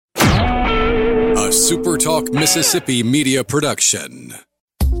a Super Talk Mississippi media production.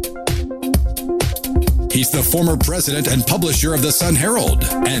 He's the former president and publisher of the Sun Herald,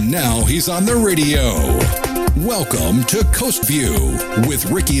 and now he's on the radio. Welcome to Coast View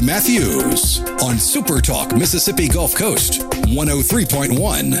with Ricky Matthews on Super Talk Mississippi Gulf Coast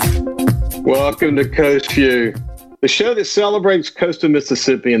 103.1. Welcome to Coast View, the show that celebrates coastal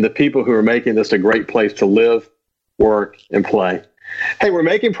Mississippi and the people who are making this a great place to live, work, and play. Hey, we're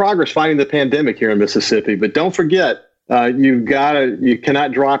making progress fighting the pandemic here in Mississippi, but don't forget, you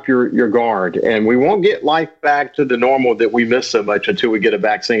cannot drop your guard, and we won't get life back to the normal that we miss so much until we get a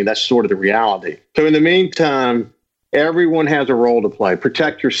vaccine. That's sort of the reality. So in the meantime, everyone has a role to play.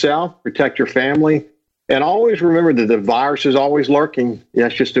 Protect yourself, protect your family, and always remember that the virus is always lurking.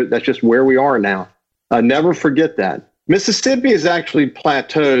 That's just where we are now. Never forget that. Mississippi is actually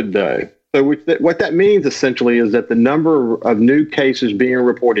plateaued, though. So what that means essentially is that the number of new cases being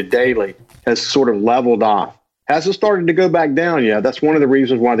reported daily has sort of leveled off. Hasn't started to go back down yet. That's one of the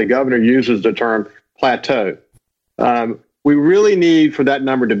reasons why the governor uses the term plateau. We really need for that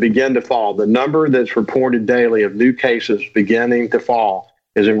number to begin to fall. The number that's reported daily of new cases beginning to fall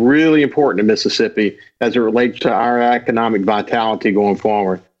is really important in Mississippi as it relates to our economic vitality going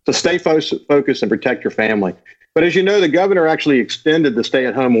forward. So stay focused and protect your family. But as you know, the governor actually extended the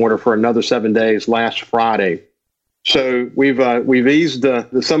stay-at-home order for another 7 days last Friday. So we've eased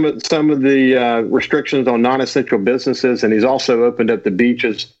some of the restrictions on non-essential businesses, and he's also opened up the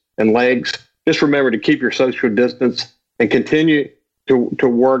beaches and lakes. Just remember to keep your social distance and continue to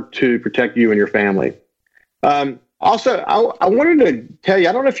work to protect you and your family. Also, I wanted to tell you,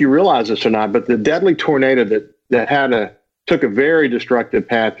 I don't know if you realize this or not, but the deadly tornado that took a very destructive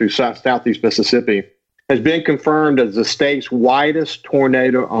path through southeast Mississippi has been confirmed as the state's widest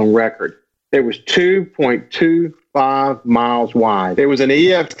tornado on record. It was 2.25 miles wide. It was an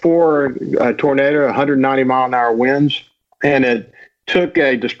EF4 tornado, 190 mile an hour winds, and it took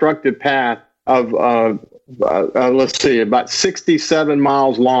a destructive path of, about 67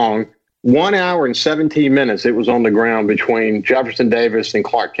 miles long, 1 hour and 17 minutes. It was on the ground between Jefferson Davis and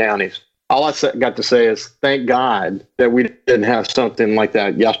Clark counties. All I got to say is thank God that we didn't have something like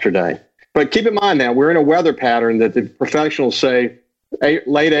that yesterday. But keep in mind now, we're in a weather pattern that the professionals say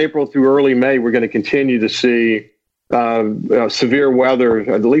late April through early May, we're going to continue to see severe weather,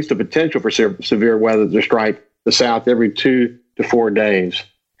 at least the potential for severe weather to strike the South every 2 to 4 days.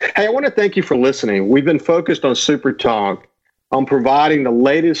 Hey, I want to thank you for listening. We've been focused on Super Talk on providing the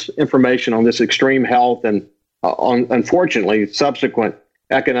latest information on this extreme health and, unfortunately, subsequent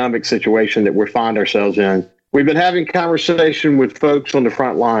economic situation that we find ourselves in. We've been having conversation with folks on the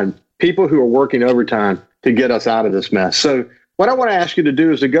front line, people who are working overtime to get us out of this mess. So what I want to ask you to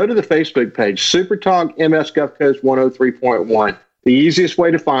do is to go to the Facebook page, Super Talk MS Gulf Coast 103.1. The easiest way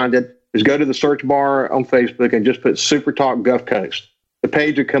to find it is go to the search bar on Facebook and just put Super Talk Gulf Coast. The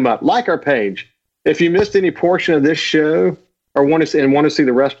page will come up. Like our page. If you missed any portion of this show or want to see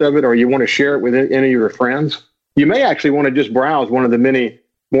the rest of it, or you want to share it with any of your friends, you may actually want to just browse one of the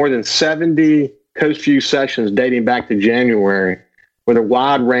more than 70 Coast View sessions dating back to January with a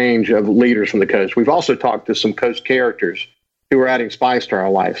wide range of leaders from the coast. We've also talked to some coast characters who are adding spice to our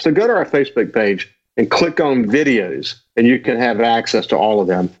life. So go to our Facebook page and click on videos, and you can have access to all of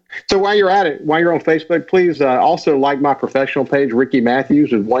them. So while you're at it, while you're on Facebook, please also like my professional page, Ricky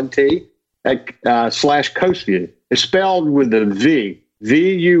Matthews with 1T at /Coast View. It's spelled with the V,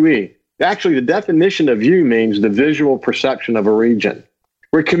 V-U-E. Actually, the definition of view means the visual perception of a region.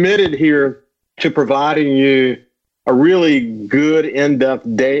 We're committed here to providing you a really good in-depth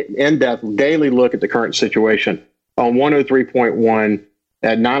daily look at the current situation on 103.1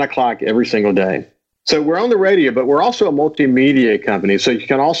 at 9 o'clock every single day. So we're on the radio, but we're also a multimedia company. So you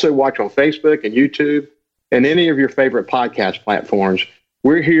can also watch on Facebook and YouTube and any of your favorite podcast platforms.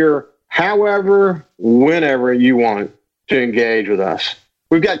 We're here however, whenever you want to engage with us.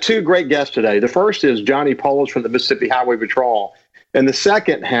 We've got two great guests today. The first is Johnny Polis from the Mississippi Highway Patrol. In the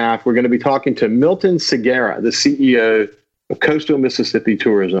second half, we're going to be talking to Milton Segarra, the CEO of Coastal Mississippi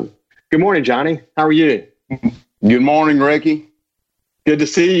Tourism. Good morning, Johnny. How are you? Good morning, Ricky. Good to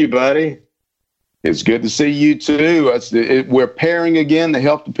see you, buddy. It's good to see you, too. We're pairing again to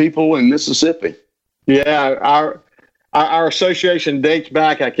help the people in Mississippi. Yeah, our association dates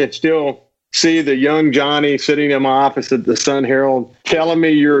back. I can still see the young Johnny sitting in my office at the Sun Herald telling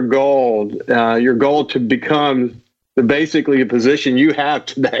me your goal to become basically a position you have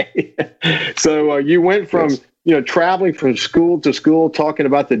today. So you went from traveling from school to school, talking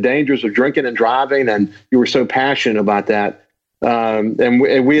about the dangers of drinking and driving, and you were so passionate about that. And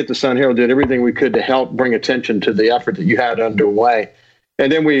we at the Sun Herald did everything we could to help bring attention to the effort that you had underway.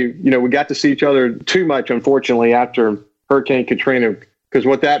 And then we got to see each other too much, unfortunately, after Hurricane Katrina, because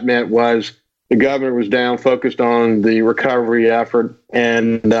what that meant was the governor was down, focused on the recovery effort,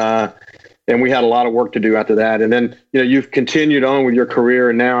 and we had a lot of work to do after that. And then, you've continued on with your career,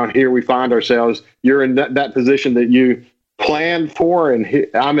 and now here we find ourselves. You're in that position that you planned for, and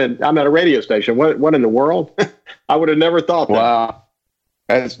I'm at a radio station. What in the world? I would have never thought that. Wow.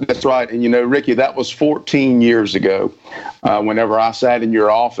 That's right. And, Ricky, that was 14 years ago whenever I sat in your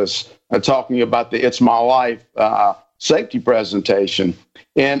office talking about the It's My Life safety presentation.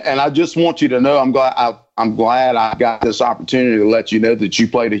 And I just want you to know, I'm glad I got this opportunity to let you know that you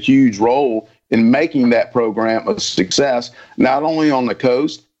played a huge role in making that program a success, not only on the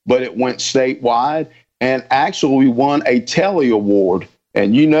coast, but it went statewide. And actually, we won a Telly Award.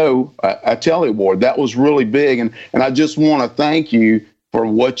 And a Telly Award, that was really big. And I just want to thank you for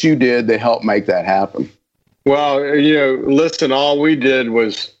what you did to help make that happen. Well, listen, all we did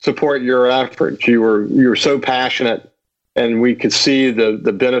was support your efforts. You were so passionate, and we could see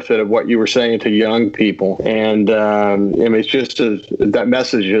the benefit of what you were saying to young people. And it's just that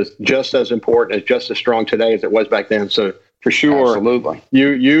message is just as important, it's just as strong today as it was back then. So for sure, absolutely,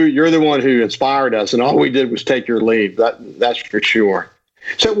 you're the one who inspired us, and all we did was take your lead. That's for sure.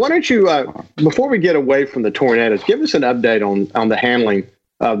 So why don't you, before we get away from the tornadoes, give us an update on the handling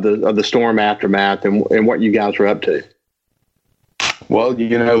of the storm aftermath and what you guys were up to. Well,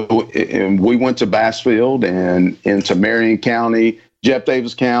 we went to Bassfield and into Marion County, Jeff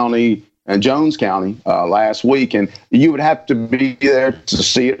Davis County, and Jones County last week. And you would have to be there to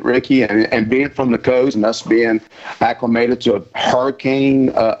see it, Ricky, and being from the coast and us being acclimated to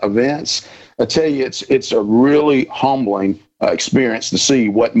hurricane events. I tell you, it's a really humbling experience to see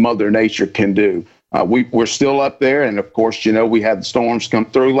what Mother Nature can do. We're still up there. And of course, we had the storms come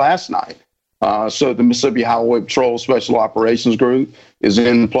through last night. So the Mississippi Highway Patrol Special Operations Group is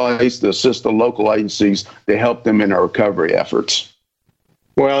in place to assist the local agencies to help them in their recovery efforts.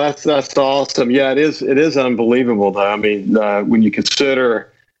 Well, that's awesome. Yeah, it is unbelievable, though. I mean, when you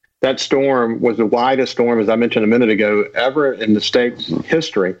consider that storm was the widest storm, as I mentioned a minute ago, ever in the state's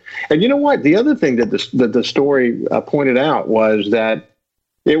history. And you know what? The other thing that the story pointed out was that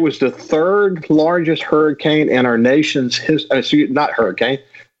it was the third largest hurricane in our nation's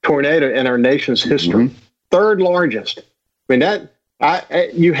tornado in our nation's history. Mm-hmm. Third largest. I mean,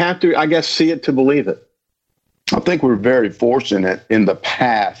 you have to, I guess, see it to believe it. I think we're very fortunate in the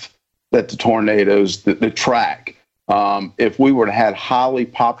path that the tornadoes, the track. If we were to have highly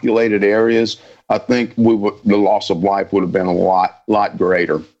populated areas, I think the loss of life would have been a lot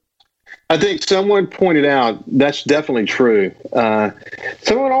greater. I think someone pointed out that's definitely true.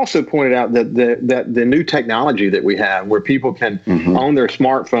 Someone also pointed out that the new technology that we have, where people can on their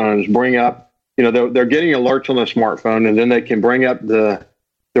smartphones bring up, they're getting alerts on their smartphone, and then they can bring up the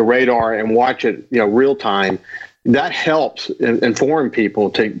radar and watch it, real time. That helps inform people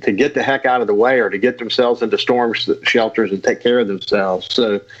to get the heck out of the way, or to get themselves into storm shelters and take care of themselves.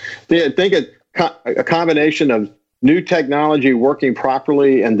 So I think a combination of new technology working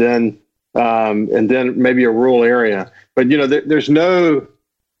properly, and then maybe a rural area. But there's nothing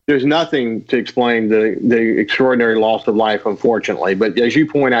to explain the extraordinary loss of life, unfortunately. But as you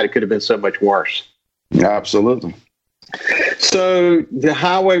point out, it could have been so much worse. Yeah, absolutely. So the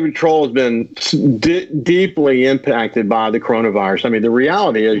Highway Patrol has been deeply impacted by the coronavirus. I mean, the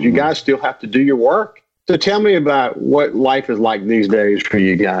reality is you guys still have to do your work. So tell me about what life is like these days for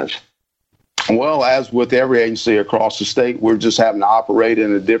you guys. Well, as with every agency across the state, we're just having to operate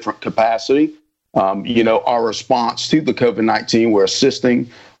in a different capacity. Our response to the COVID-19, we're assisting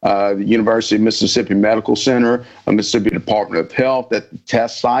the University of Mississippi Medical Center, Mississippi Department of Health at the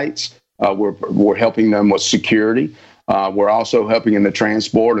test sites. We're helping them with security. We're also helping in the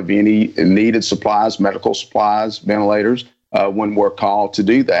transport of any needed supplies, medical supplies, ventilators, when we're called to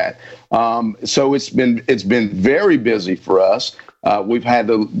do that. So it's been very busy for us. We've had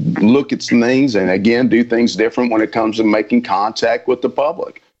to look at some things and again do things different when it comes to making contact with the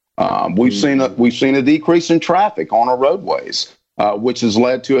public. We've seen a decrease in traffic on our roadways, which has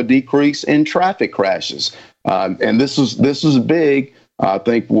led to a decrease in traffic crashes. And this is big. I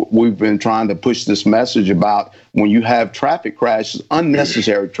think we've been trying to push this message about when you have traffic crashes,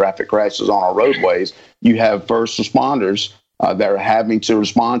 unnecessary traffic crashes on our roadways, you have first responders that are having to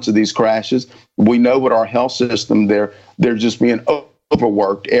respond to these crashes. We know with our health system, they're just being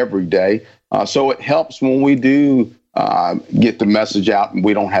overworked every day. So it helps when we do get the message out and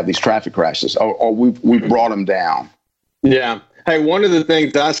we don't have these traffic crashes, or we've brought them down. Yeah. Hey, one of the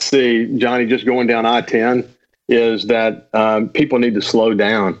things I see, Johnny, just going down I-10, is that people need to slow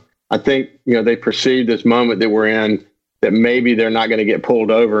down. I think, they perceive this moment that we're in that maybe they're not going to get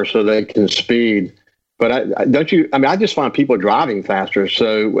pulled over so they can speed. But I just find people driving faster.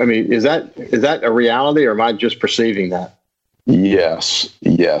 So, I mean, is that a reality, or am I just perceiving that? Yes,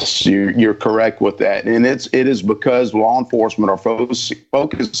 you're correct with that. And it is because law enforcement are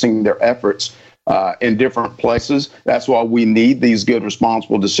focusing their efforts in different places. That's why we need these good,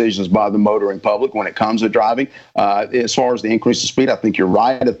 responsible decisions by the motoring public when it comes to driving. As far as the increase of speed, I think you're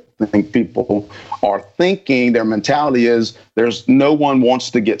right. I think people are thinking, their mentality is there's no one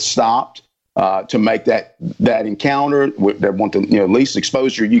wants to get stopped to make that encounter. They want the least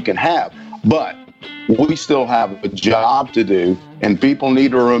exposure you can have. But we still have a job to do, and people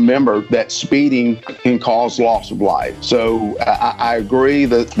need to remember that speeding can cause loss of life. So I agree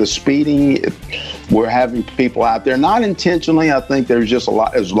that the speeding, we're having people out there, not intentionally. I think there's a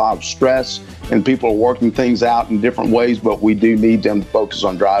lot of stress, and people are working things out in different ways, but we do need them to focus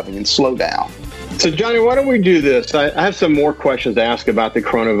on driving and slow down. So, Johnny, why don't we do this? I have some more questions to ask about the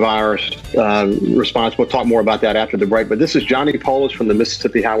coronavirus response. We'll talk more about that after the break. But this is Johnny Polis from the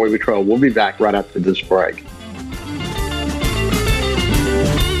Mississippi Highway Patrol. We'll be back right after this break.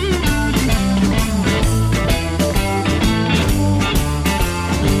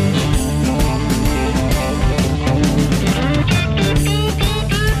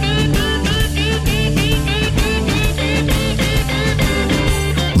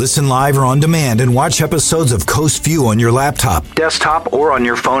 Listen live or on demand and watch episodes of Coast View on your laptop, desktop, or on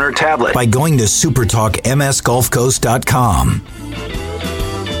your phone or tablet by going to supertalkmsgulfcoast.com.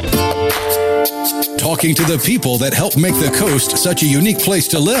 Talking to the people that help make the coast such a unique place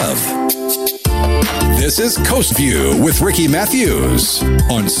to live. This is Coast View with Ricky Matthews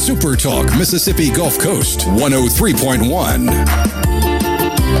on Super Talk Mississippi Gulf Coast 103.1.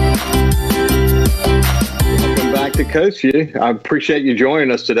 Back to Coast View. I appreciate you joining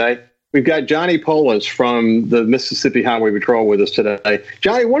us today. We've got Johnny Polis from the Mississippi Highway Patrol with us today.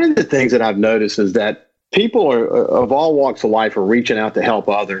 Johnny, one of the things that I've noticed is that people of all walks of life are reaching out to help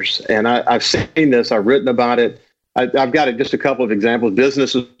others. And I've seen this. I've written about it. I've got just a couple of examples.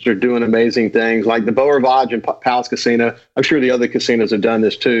 Businesses are doing amazing things, like the Beau Rivage and Palace Casino. I'm sure the other casinos have done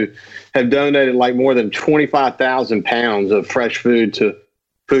this too, have donated like more than 25,000 pounds of fresh food to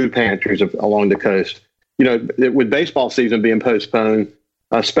food pantries along the coast. With baseball season being postponed,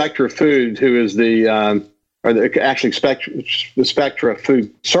 Spectra Food, who is the Spectra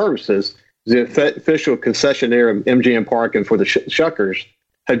Food Services, the official concessionaire of MGM Park and for the Shuckers,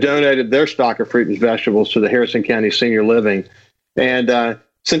 have donated their stock of fruit and vegetables to the Harrison County Senior Living. And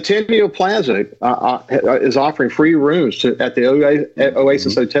Centennial Plaza is offering free rooms at the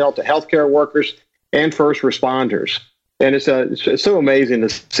Oasis Hotel to healthcare workers and first responders. And it's so amazing to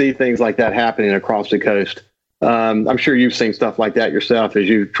see things like that happening across the coast. I'm sure you've seen stuff like that yourself as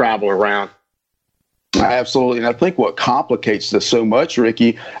you travel around. Absolutely. And I think what complicates this so much,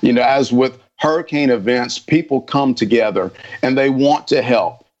 Ricky, as with hurricane events, people come together and they want to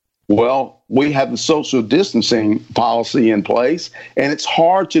help. Well, we have the social distancing policy in place, and it's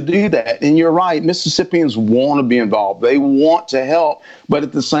hard to do that. And you're right, Mississippians want to be involved. They want to help, but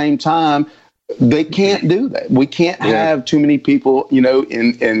at the same time, they can't do that. We can't have too many people,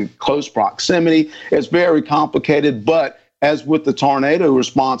 in close proximity. It's very complicated. But as with the tornado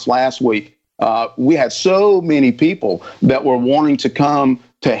response last week, we had so many people that were wanting to come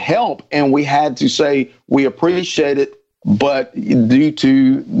to help, and we had to say we appreciate it, but due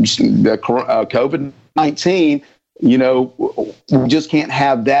to the COVID-19, we just can't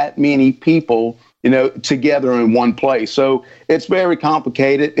have that many people together in one place. So it's very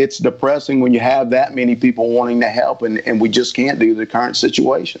complicated. It's depressing when you have that many people wanting to help, and we just can't do the current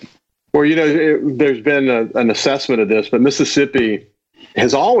situation. Well, there's been an assessment of this, but Mississippi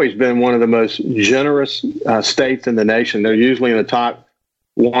has always been one of the most generous states in the nation. They're usually in the top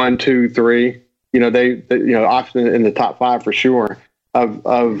 1, 2, 3. They often in the top 5 for sure of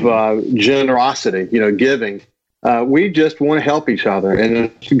generosity. Giving. We just want to help each other.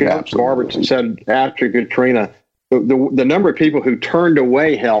 And as Barbara said after Katrina, the number of people who turned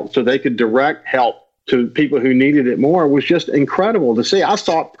away help so they could direct help to people who needed it more was just incredible to see. I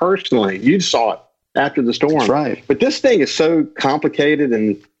saw it personally. You saw it after the storm. That's right. But this thing is so complicated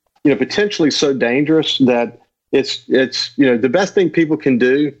and potentially so dangerous that it's the best thing people can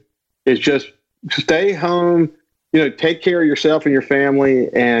do is just stay home, take care of yourself and your family,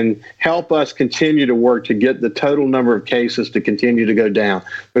 and help us continue to work to get the total number of cases to continue to go down.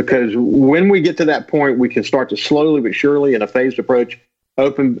 Because when we get to that point, we can start to slowly but surely, in a phased approach,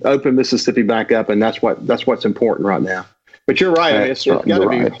 open Mississippi back up, and that's what's important right now. But you're right. It's got to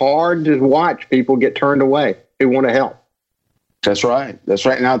be hard to watch people get turned away who want to help. That's right. That's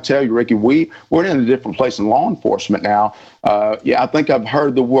right. And I'll tell you, Ricky, we're in a different place in law enforcement now. I think I've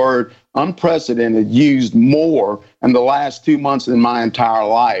heard the word unprecedented used more in the last 2 months than my entire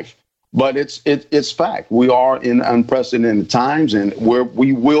life. But it's fact. We are in unprecedented times, and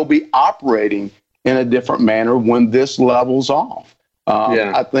we will be operating in a different manner when this levels off.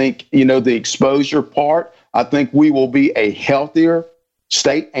 I think, the exposure part, I think we will be a healthier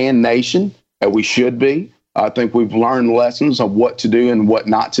state and nation that we should be. I think we've learned lessons of what to do and what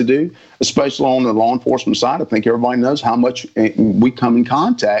not to do, especially on the law enforcement side. I think everybody knows how much we come in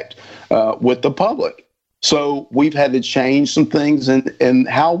contact with the public. So we've had to change some things in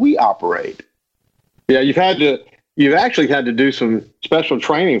how we operate. Yeah, you've actually had to do some special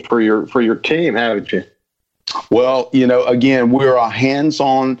training for your team, haven't you? Well, again, we're a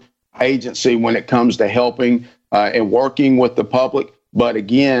hands-on agency when it comes to helping and working with the public. But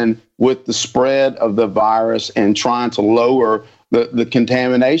again, with the spread of the virus and trying to lower the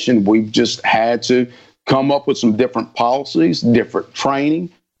contamination, we've just had to come up with some different policies, different training,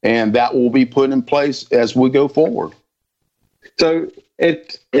 and that will be put in place as we go forward. So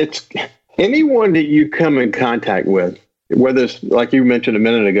it's anyone that you come in contact with, whether it's like you mentioned a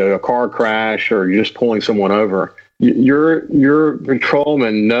minute ago, a car crash or just pulling someone over, your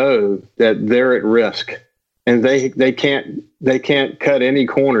patrolmen know that they're at risk. And they can't cut any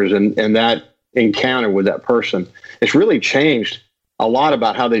corners in that encounter with that person. It's really changed a lot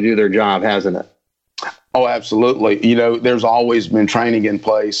about how they do their job, hasn't it? Oh, absolutely. There's always been training in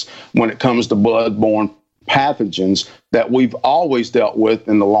place when it comes to bloodborne pathogens that we've always dealt with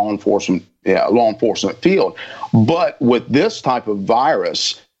in the law enforcement field. But with this type of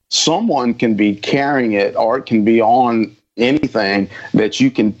virus, someone can be carrying it, or it can be on anything that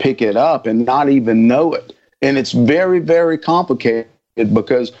you can pick it up and not even know it. And it's very, very complicated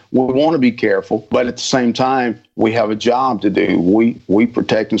because we want to be careful, but at the same time, we have a job to do. We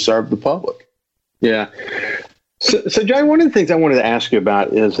protect and serve the public. Yeah. So Jay, one of the things I wanted to ask you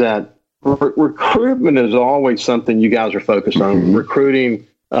about is that recruitment is always something you guys are focused on. Mm-hmm. Recruiting,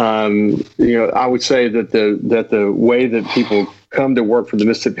 I would say that the way that people come to work for the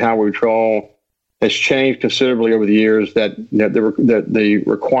Mississippi Highway Patrol has changed considerably over the years. That the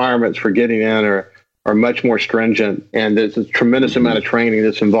requirements for getting in are much more stringent, and there's a tremendous amount of training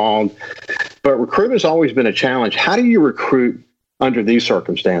that's involved. But recruitment's always been a challenge. How do you recruit under these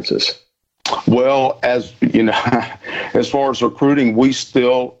circumstances? Well, as you know, as far as recruiting, we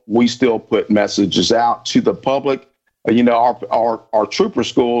still put messages out to the public. Our trooper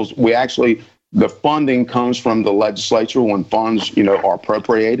schools, the funding comes from the legislature when funds, are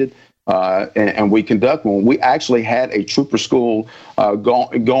appropriated. And we conduct one. We actually had a trooper school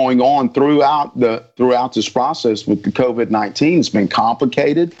going on throughout this process with the COVID-19. It's been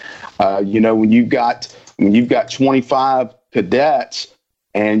complicated. When you've got 25 cadets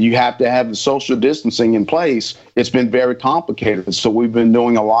and you have to have the social distancing in place, it's been very complicated. So we've been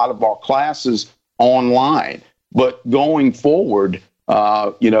doing a lot of our classes online. But going forward,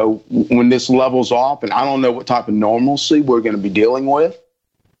 when this levels off, and I don't know what type of normalcy we're going to be dealing with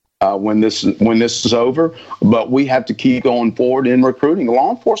when this is over, but we have to keep going forward in recruiting.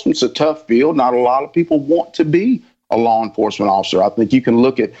 Law enforcement's a tough field. Not a lot of people want to be a law enforcement officer. I think you can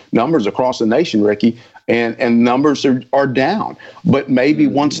look at numbers across the nation, Ricky, and numbers are down. But maybe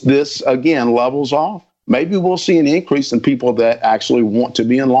once this again levels off, maybe we'll see an increase in people that actually want to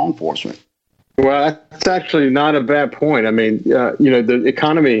be in law enforcement. Well, that's actually not a bad point. I mean, the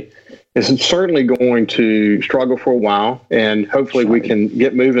economy is certainly going to struggle for a while, and hopefully we can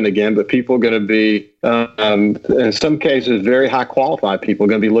get moving again. But people are going to be, in some cases, very high qualified people are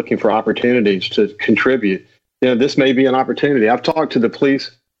going to be looking for opportunities to contribute. This may be an opportunity. I've talked to the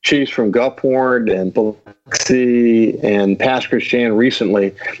police chiefs from Gulfport and Biloxi and Pass Christian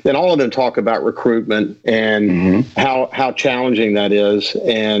recently, and all of them talk about recruitment and how challenging that is,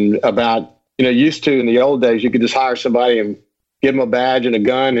 and about, used to in the old days, you could just hire somebody and give them a badge and a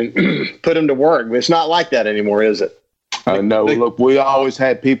gun and put them to work. But it's not like that anymore, is it? No, look, we always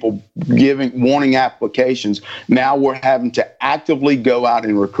had people wanting applications. Now we're having to actively go out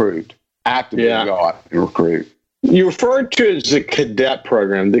and recruit. Go out and recruit. You referred to it as the cadet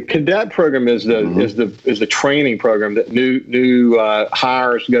program. The cadet program is the training program that new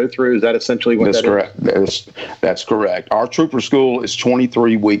hires go through. Is that essentially what that's correct? That's correct. Our trooper school is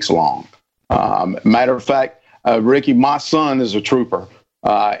 23 weeks long. Matter of fact, Ricky, my son is a trooper,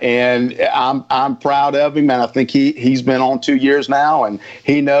 and I'm proud of him. And I think he's been on 2 years now, and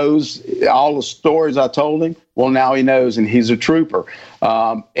he knows all the stories I told him. Well, now he knows, and he's a trooper.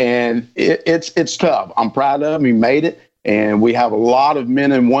 And it's tough. I'm proud of him. He made it, and we have a lot of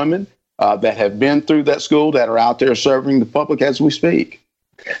men and women that have been through that school that are out there serving the public as we speak.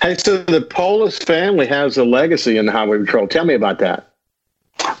 Hey, so the Polis family has a legacy in the Highway Patrol. Tell me about that.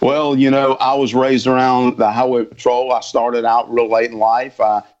 Well, I was raised around the Highway Patrol. I started out real late in life.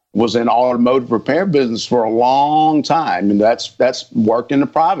 I was in automotive repair business for a long time, and that's worked in the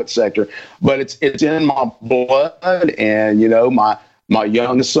private sector. But it's in my blood, and my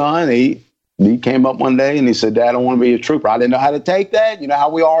youngest son, he came up one day and he said, "Dad, I want to be a trooper." I didn't know how to take that. You know how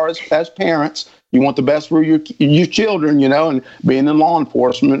we are as parents. You want the best for your children, and being in law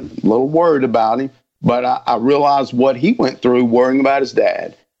enforcement, a little worried about him. But I realized what he went through worrying about his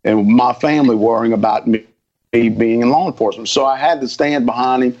dad and my family worrying about me being in law enforcement. So I had to stand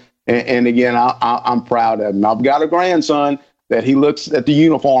behind him. And again, I'm proud of him. I've got a grandson that he looks at the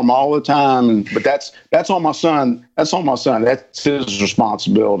uniform all the time. But that's on my son. That's on my son. That's his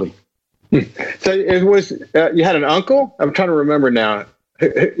responsibility. So it was, you had an uncle? I'm trying to remember now.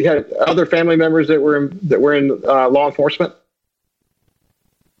 You had other family members that were in law enforcement?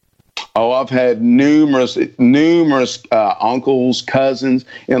 Oh, I've had numerous uncles, cousins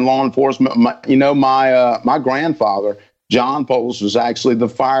in law enforcement. My grandfather, John Polis, was actually the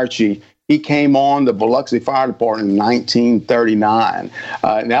fire chief. He came on the Biloxi Fire Department in 1939.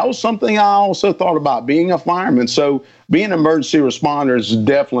 And that was something I also thought about, being a fireman. So being an emergency responder is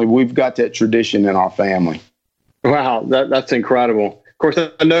definitely, we've got that tradition in our family. Wow, that's incredible. Of course,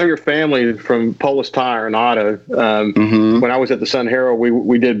 I know your family from Polis Tire and Auto. When I was at the Sun Herald,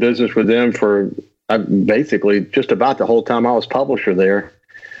 we did business with them for basically just about the whole time I was publisher there.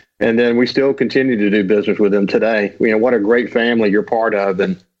 And then we still continue to do business with them today. What a great family you're part of.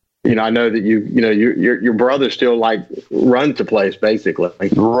 And, I know that your brother still runs the place basically.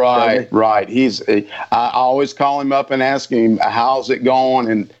 Right. I always call him up and ask him, how's it going?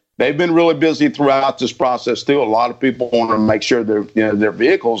 And they've been really busy throughout this process too. A lot of people want to make sure their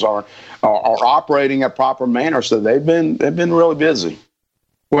vehicles are operating a proper manner. So they've been really busy.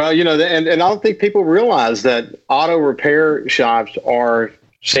 Well, and I don't think people realize that auto repair shops are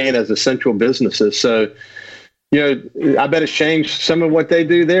seen as essential businesses. So, I bet it's changed some of what they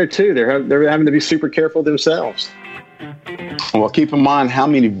do there too. They're having to be super careful themselves. Well, keep in mind how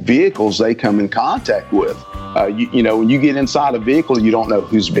many vehicles they come in contact with. When you get inside a vehicle, you don't know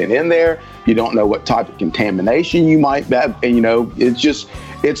who's been in there. You don't know what type of contamination you might have. And,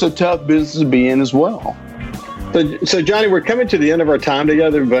 it's a tough business to be in as well. So Johnny, we're coming to the end of our time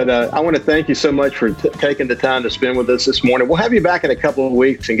together, but I want to thank you so much for taking the time to spend with us this morning. We'll have you back in a couple of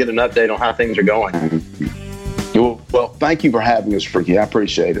weeks and get an update on how things are going. Well, thank you for having us, Ricky. I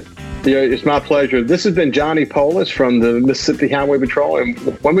appreciate it. Yeah, it's my pleasure. This has been Johnny Polis from the Mississippi Highway Patrol. And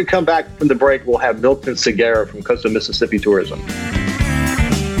when we come back from the break, we'll have Milton Segura from Coastal Mississippi Tourism.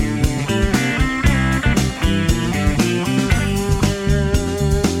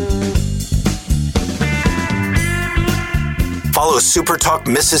 Follow Super Talk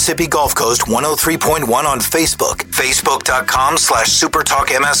Mississippi Gulf Coast 103.1 on Facebook.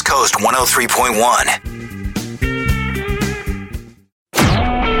 Facebook.com/SuperTalkMS Coast 103.1.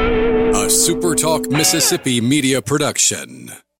 A Super Talk Mississippi media production.